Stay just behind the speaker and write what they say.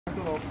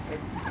of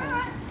oxygen,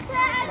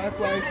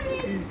 likewise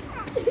heat.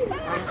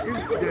 And if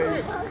there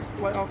is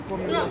fire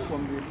coming out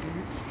from the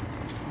heat,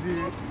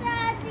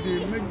 the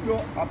major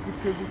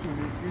applicable to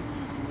the heat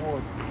is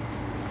what?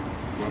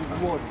 It's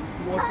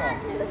water.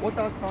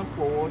 Water stands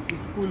for what?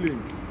 It's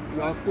cooling.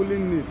 You are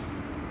cooling it.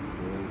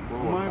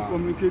 Am I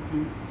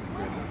communicating?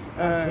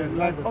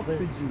 Like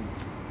oxygen.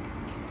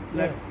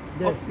 Like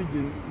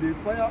oxygen. The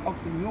fire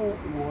oxygen, you know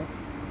what?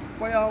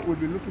 Fire will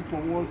be looking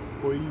for what?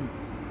 For heat.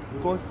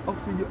 Because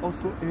oxygen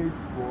also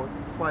aids what?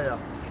 Fire.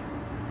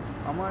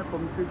 Am I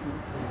communicating?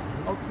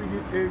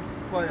 Oxygen aids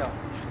fire.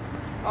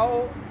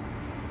 How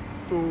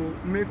to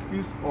make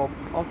use of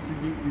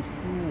oxygen is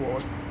through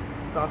what?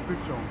 Star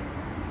friction.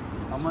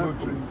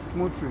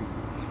 Smoothing.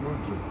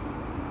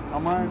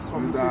 Am I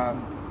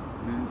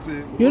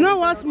communicating? You know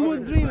what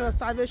smoothing or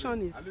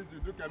starvation is? At least you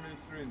do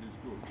chemistry in the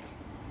school.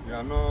 You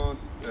are not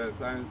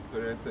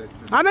science-oriented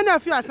student. How many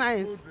of you are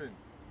science?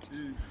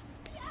 Smoothing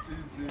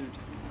is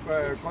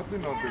the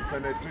cutting of the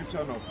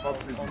penetration of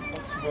oxygen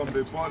from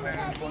the burning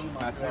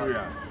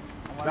materials.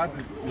 That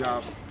is, you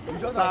have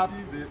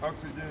stopped the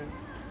oxygen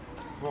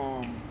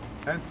from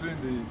entering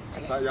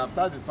you have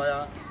started the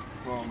fire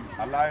from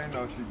allowing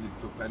oxygen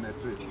to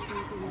penetrate.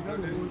 So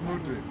it's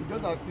smoothing.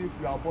 Just as if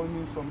you are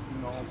burning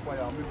something on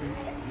fire, maybe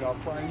you are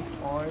frying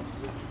oil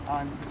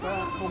and the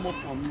fire come up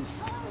from it.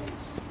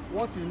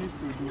 What you need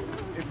to do,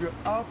 if you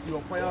have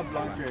your fire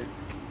blanket,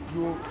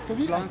 you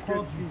blanket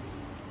it.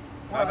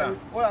 Madam,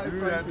 do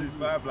you have this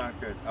fire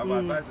blanket? I would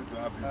advise you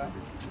to have it.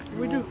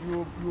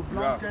 You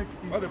blanket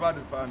it. What about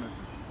the fire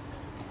notice?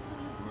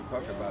 We'll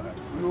talk about that.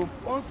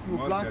 Once you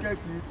blanket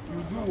it,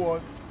 you do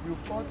what? You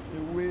cut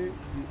away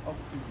the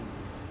oxygen.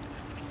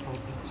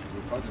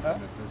 You cut the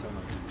penetration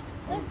of it.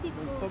 You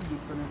stop the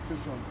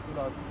penetration so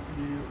that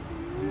the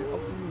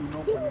oxygen will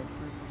not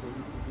penetrate for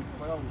it. The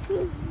fire will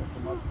stop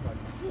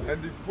automatically. And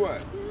the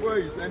fuel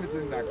is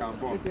anything that can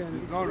burn.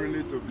 It's not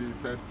really to be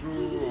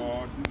petrol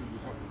or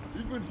diesel.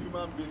 Even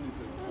human being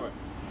is a fuel.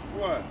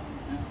 Fuel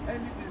is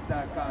anything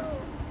that can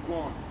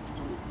burn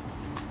to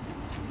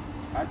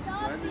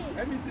actually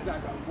anything that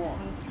can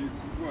burn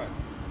is fuel.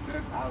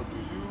 Then how do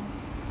you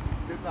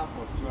cater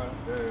for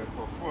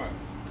fuel?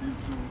 Is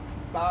to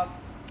start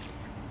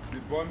the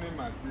burning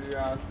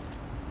materials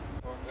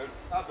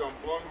start the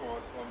unborn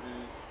ones from the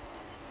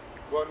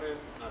burning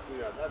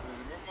material. That is the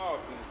removal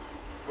of the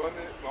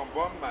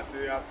unborn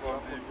materials from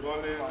the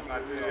burning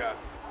materials.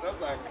 Just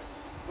like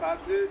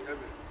class A,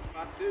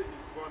 plant A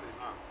is burning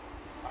now,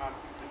 and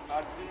the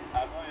plant B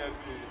has not yet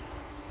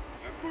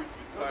been put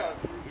with fire.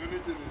 The only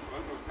thing is for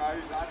you to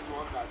carry that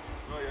one that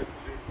is not yet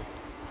been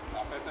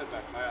affected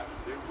by fire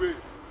away.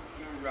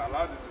 So you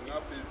allow this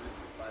enough phases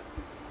to fight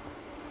this.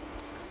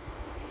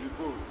 You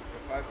go to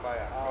fight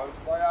fire. Because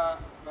fire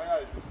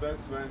is the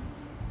best friend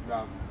you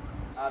have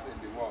had in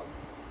the world.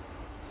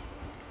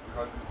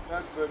 Because the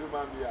best friend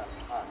human being has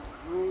had.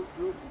 You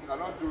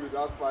cannot do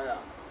without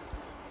fire.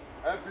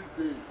 Every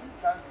day,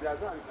 there's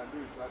nothing you can do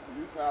with fire. To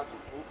use fire to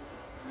cook,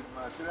 the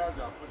materials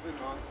you are putting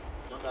on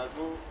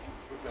undergo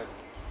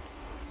processing.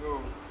 So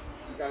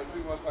you can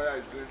see what fire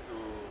is doing to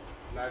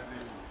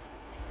livelihood.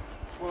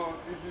 Well,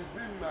 if it's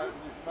being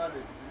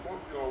mismanaged, it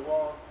becomes your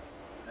worst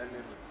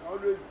enemy. So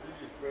always be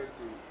a friend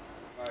to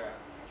fire.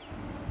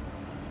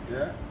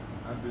 Yeah?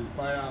 And be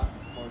fire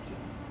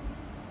conscious.